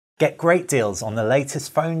Get great deals on the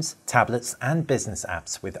latest phones, tablets and business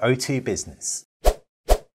apps with O2 Business.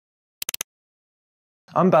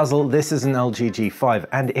 I'm Basil, this is an LG G5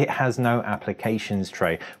 and it has no applications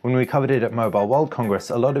tray. When we covered it at Mobile World Congress,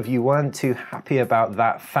 a lot of you weren't too happy about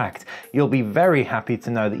that fact. You'll be very happy to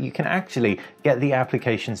know that you can actually get the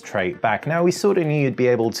applications tray back. Now we sort of knew you'd be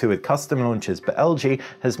able to with custom launchers, but LG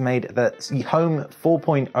has made the Home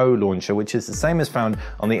 4.0 launcher, which is the same as found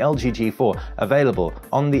on the LG G4, available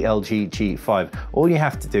on the LG G5. All you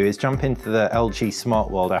have to do is jump into the LG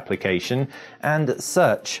Smart World application and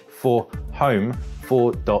search for Home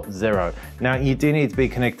 4.0. Now you do need to be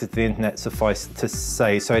connected to the internet, suffice to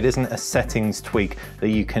say, so it isn't a settings tweak that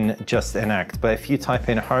you can just enact. But if you type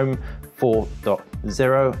in Home 4.0,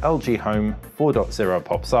 LG Home 4.0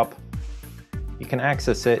 pops up. You can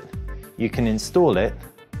access it, you can install it,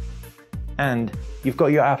 and you've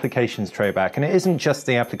got your applications tray back. And it isn't just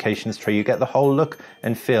the applications tray, you get the whole look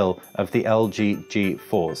and feel of the LG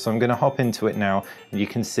G4. So I'm going to hop into it now, and you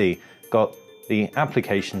can see, got the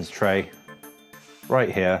applications tray right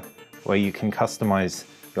here, where you can customize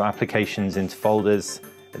your applications into folders,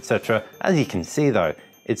 etc. As you can see though,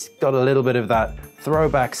 it's got a little bit of that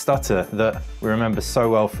throwback stutter that we remember so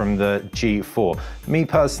well from the G4. Me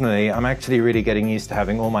personally, I'm actually really getting used to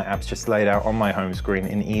having all my apps just laid out on my home screen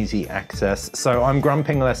in easy access, so I'm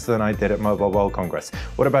grumping less than I did at Mobile World Congress.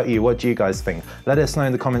 What about you? What do you guys think? Let us know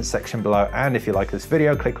in the comments section below, and if you like this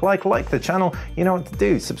video, click like the channel, you know what to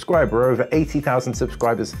do, subscribe. We're over 80,000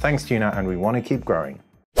 subscribers thanks to you now, and we want to keep growing.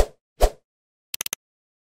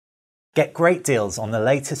 Get great deals on the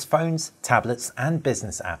latest phones, tablets and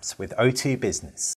business apps with O2 Business.